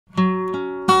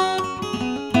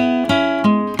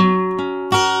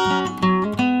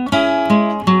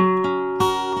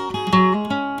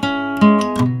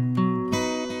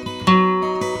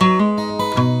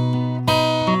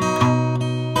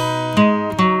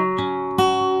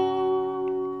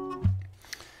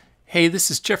Hey,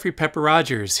 this is Jeffrey Pepper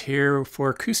Rogers here for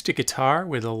acoustic guitar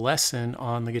with a lesson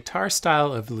on the guitar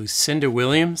style of Lucinda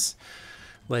Williams,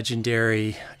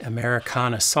 legendary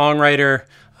Americana songwriter,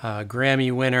 Grammy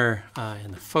winner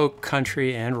in the folk,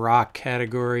 country, and rock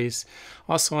categories.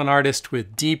 Also an artist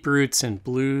with deep roots in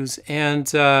blues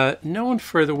and known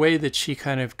for the way that she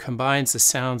kind of combines the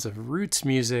sounds of roots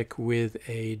music with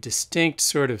a distinct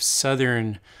sort of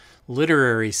southern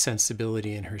literary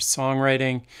sensibility in her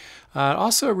songwriting.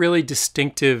 Also a really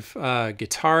distinctive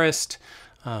guitarist,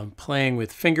 playing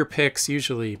with finger picks,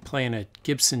 usually playing a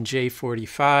Gibson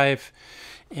J45.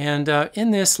 And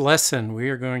in this lesson, we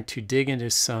are going to dig into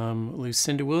some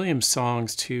Lucinda Williams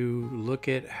songs to look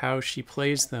at how she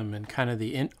plays them and kind of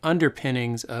the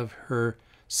underpinnings of her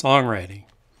songwriting.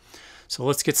 So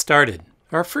let's get started.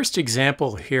 Our first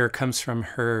example here comes from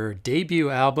her debut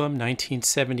album,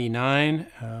 1979.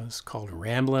 It's called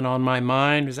Ramblin' on My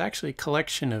Mind. It was actually a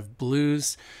collection of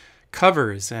blues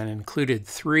covers and included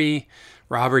 3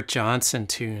 Robert Johnson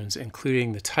tunes,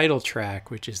 including the title track,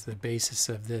 which is the basis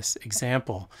of this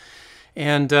example.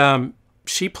 And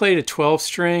she played a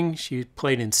 12-string. She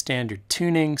played in standard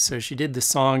tuning, so she did the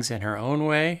songs in her own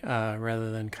way rather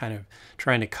than kind of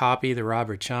trying to copy the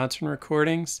Robert Johnson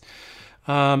recordings.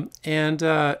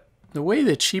 The way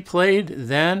that she played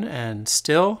then and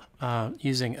still,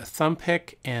 using a thumb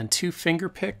pick and 2 finger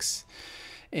picks.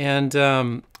 And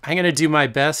I'm going to do my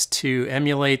best to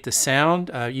emulate the sound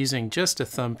using just a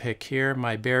thumb pick here,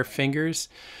 my bare fingers.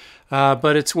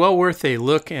 But it's well worth a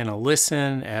look and a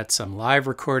listen at some live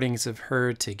recordings of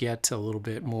her to get a little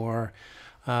bit more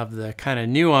of the kind of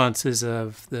nuances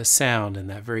of the sound and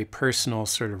that very personal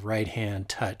sort of right-hand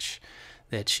touch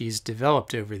that she's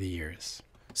developed over the years.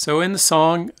 So in the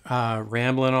song,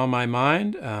 Ramblin' on My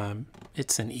Mind,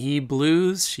 it's an E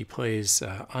blues. She plays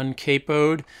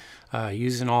uncapoed,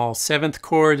 using all 7th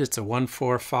chords. It's a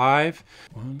 1-4-5.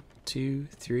 1, 2,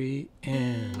 3,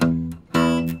 and...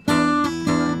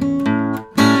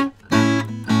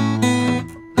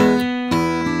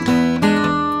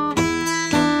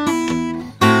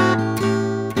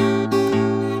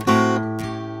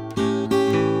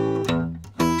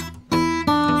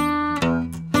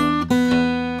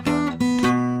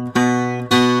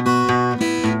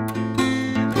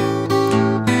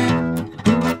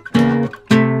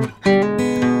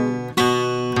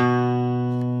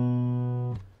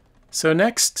 So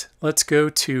next, let's go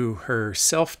to her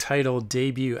self-titled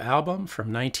debut album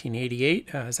from 1988.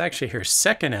 It's actually her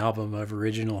 2nd album of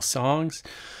original songs,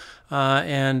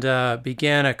 and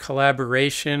began a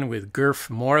collaboration with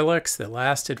Gurf Morlix that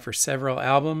lasted for several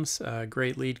albums, a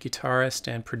great lead guitarist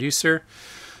and producer.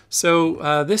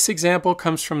 So this example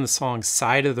comes from the song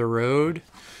Side of the Road,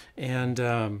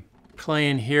 and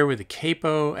playing here with a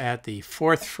capo at the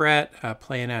 4th fret,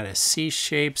 playing out of C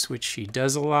shapes, which she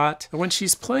does a lot. When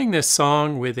she's playing this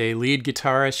song with a lead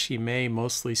guitarist, she may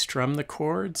mostly strum the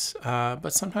chords,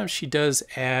 but sometimes she does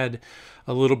add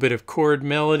a little bit of chord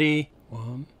melody.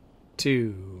 1,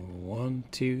 2, 1,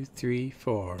 2, 3,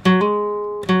 4.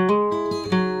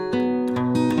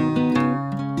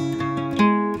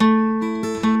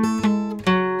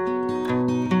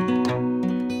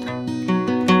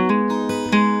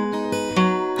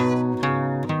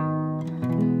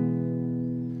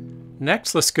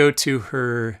 Next, let's go to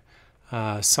her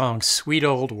song Sweet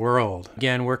Old World.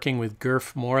 Again, working with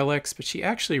Gurf Morlix, but she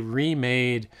actually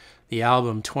remade the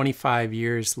album 25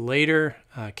 years later,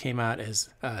 came out as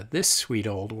This Sweet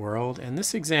Old World. And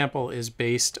this example is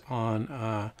based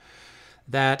on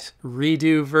that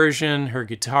redo version. Her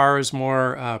guitar is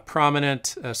more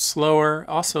prominent, slower,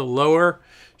 also lower.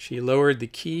 She lowered the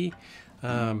key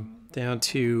down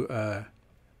to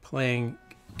playing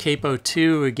capo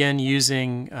 2, again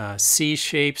using C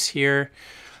shapes here.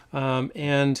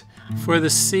 And for the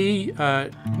C,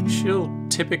 she'll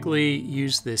typically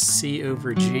use this C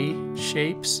over G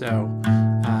shape. So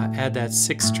add that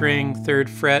 6th-string 3rd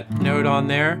fret note on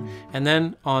there. And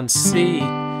then on C,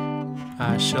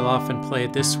 she'll often play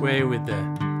it this way with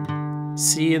the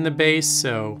C in the bass.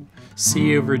 So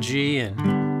C over G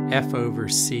and F over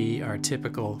C are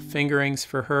typical fingerings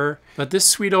for her. But this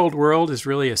Sweet Old World is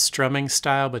really a strumming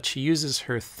style, but she uses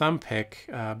her thumb pick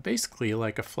basically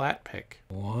like a flat pick.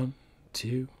 1,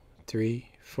 2, 3,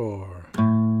 4.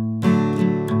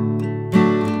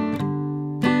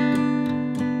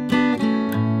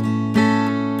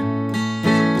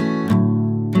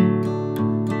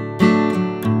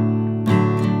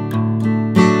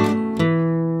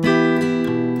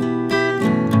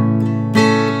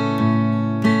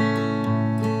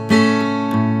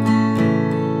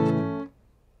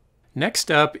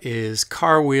 Next up is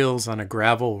Car Wheels on a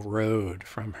Gravel Road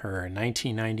from her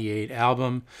 1998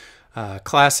 album.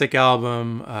 classic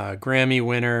album, Grammy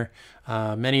winner.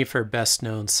 Many of her best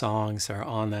known songs are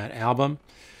on that album.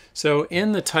 So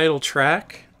in the title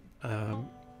track,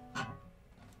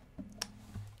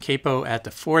 capo at the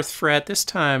 4th fret. This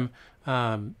time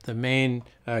the main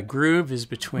groove is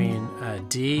between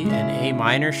D and A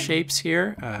minor shapes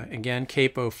here. Again,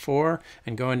 capo 4,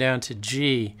 and going down to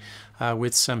G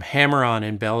with some hammer-on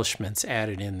embellishments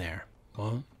added in there.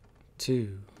 1,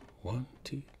 2, 1,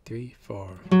 2, 3, 4.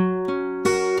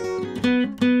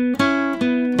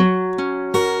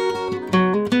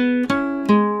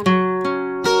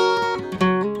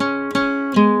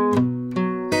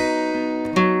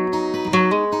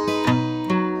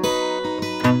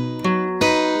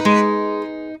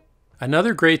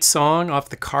 Another great song off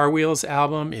the Car Wheels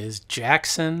album is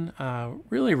Jackson,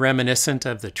 really reminiscent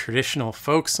of the traditional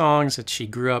folk songs that she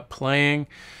grew up playing,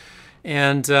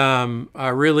 and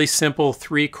a really simple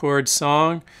 3-chord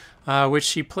song, which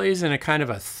she plays in a kind of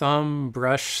a thumb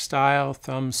brush style,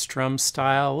 thumb strum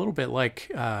style, a little bit like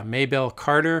Maybelle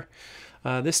Carter.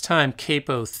 This time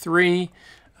capo 3,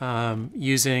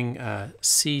 using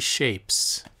C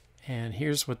shapes. And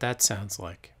here's what that sounds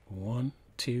like. 1,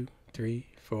 2, 3,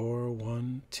 4,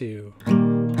 1, 2.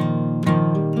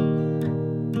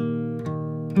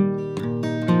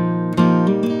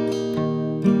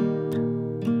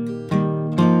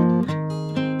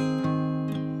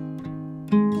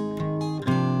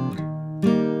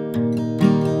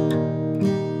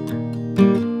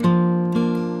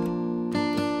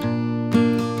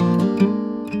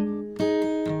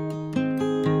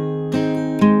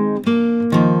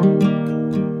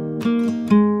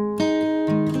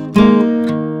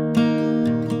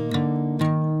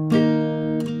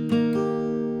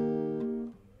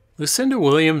 Lucinda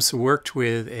Williams worked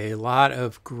with a lot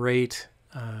of great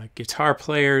guitar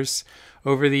players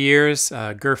over the years.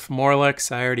 Gurf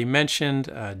Morlix, I already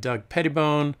mentioned, Doug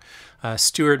Pettibone,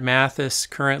 Stuart Mathis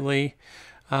currently,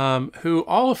 who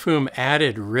all of whom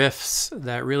added riffs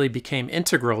that really became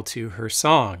integral to her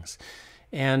songs.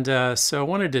 And so I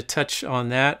wanted to touch on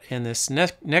that in this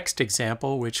next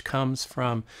example, which comes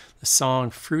from the song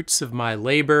Fruits of My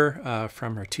Labor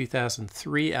from her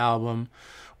 2003 album,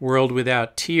 World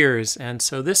Without Tears. And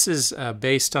so this is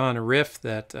based on a riff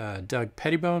that Doug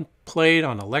Pettibone played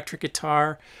on electric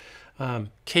guitar,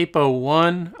 capo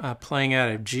 1 playing out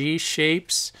of G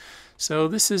shapes. So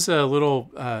this is a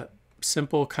little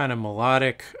simple kind of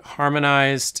melodic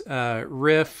harmonized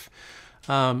riff,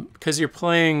 because you're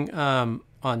playing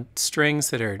on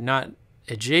strings that are not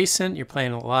adjacent. You're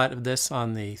playing a lot of this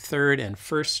on the 3rd and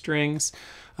 1st strings.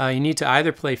 You need to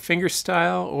either play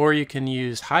fingerstyle, or you can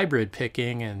use hybrid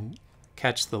picking and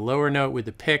catch the lower note with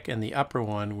the pick and the upper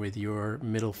one with your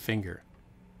middle finger.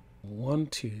 1,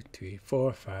 2, 3,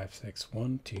 4, 5, 6,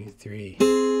 1, 2, 3.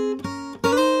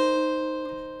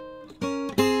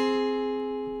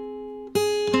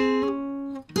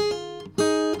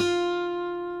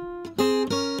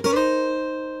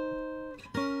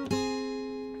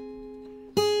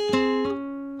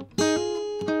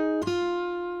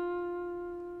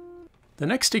 The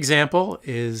next example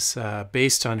is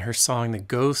based on her song The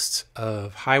Ghosts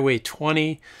of Highway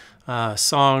 20, a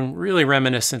song really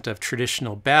reminiscent of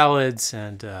traditional ballads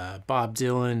and Bob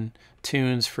Dylan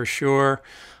tunes for sure.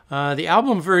 The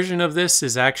album version of this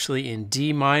is actually in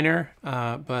D minor,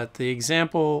 but the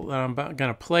example that I'm going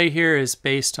to play here is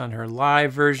based on her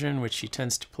live version, which she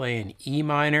tends to play in E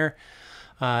minor.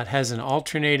 It has an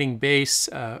alternating bass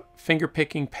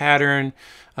finger-picking pattern,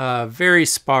 very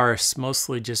sparse,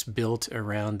 mostly just built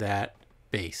around that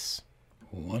bass.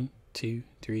 1, 2,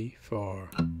 3, 4.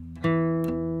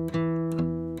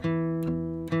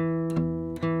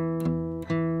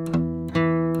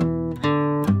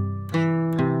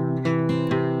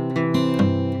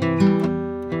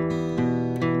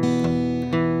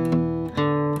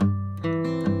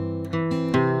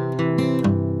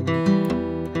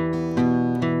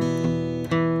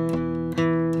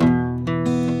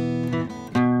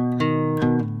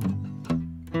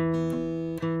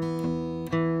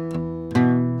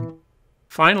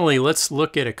 Finally, let's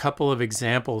look at a couple of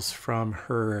examples from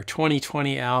her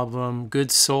 2020 album, Good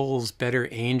Souls, Better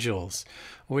Angels,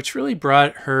 which really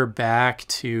brought her back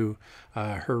to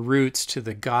her roots, to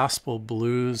the gospel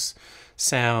blues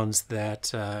sounds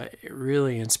that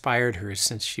really inspired her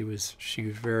since she was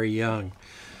very young.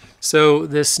 So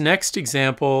this next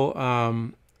example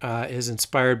is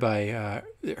inspired by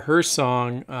her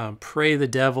song, Pray the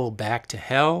Devil Back to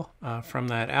Hell, from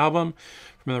that album.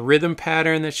 From the rhythm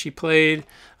pattern that she played,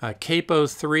 capo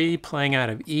 3 playing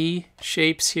out of E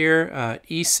shapes here,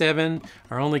 E7,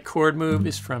 our only chord move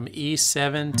is from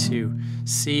E7 to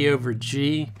C over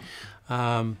G.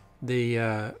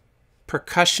 The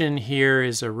percussion here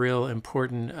is a real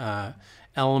important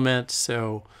element.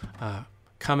 So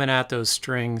coming at those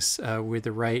strings with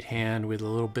the right hand with a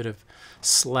little bit of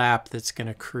slap that's going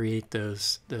to create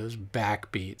those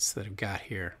backbeats that I've got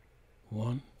here.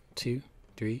 1, 2,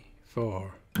 3,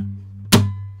 4.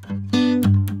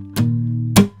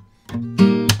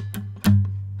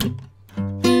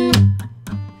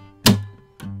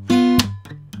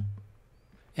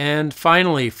 And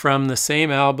finally, from the same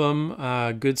album,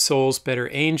 Good Souls, Better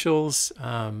Angels,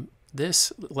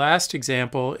 this last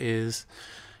example is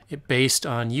based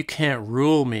on You Can't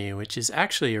Rule Me, which is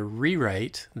actually a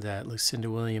rewrite that Lucinda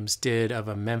Williams did of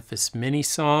a Memphis Minnie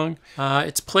song.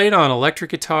 It's played on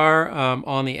electric guitar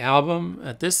on the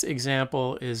album. This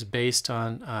example is based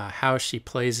on how she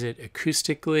plays it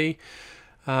acoustically.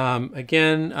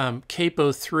 Again,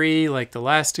 capo 3, like the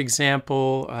last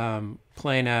example,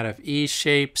 playing out of E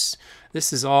shapes.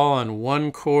 This is all on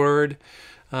one chord.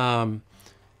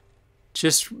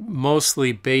 Just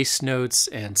mostly bass notes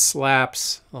and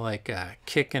slaps, like a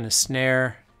kick and a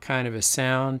snare kind of a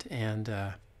sound. And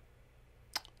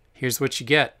here's what you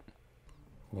get.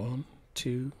 1,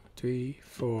 2, 3,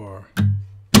 4.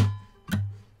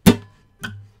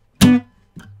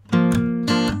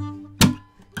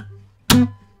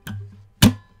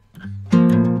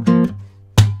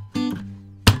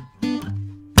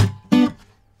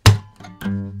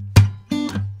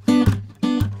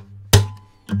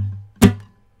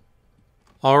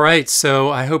 All right, so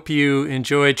I hope you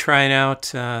enjoyed trying out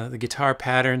the guitar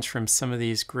patterns from some of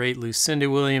these great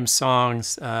Lucinda Williams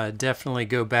songs. Definitely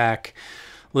go back,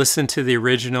 listen to the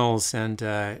originals, and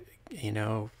you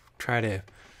know, try to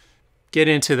get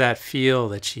into that feel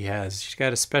that she has. She's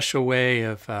got a special way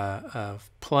of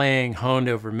playing, honed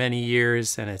over many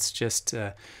years, and it's just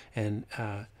an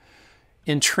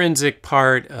intrinsic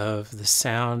part of the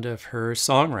sound of her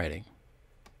songwriting.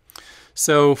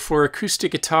 So for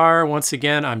acoustic guitar, once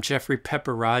again, I'm Jeffrey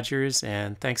Pepper Rogers,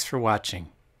 and thanks for watching.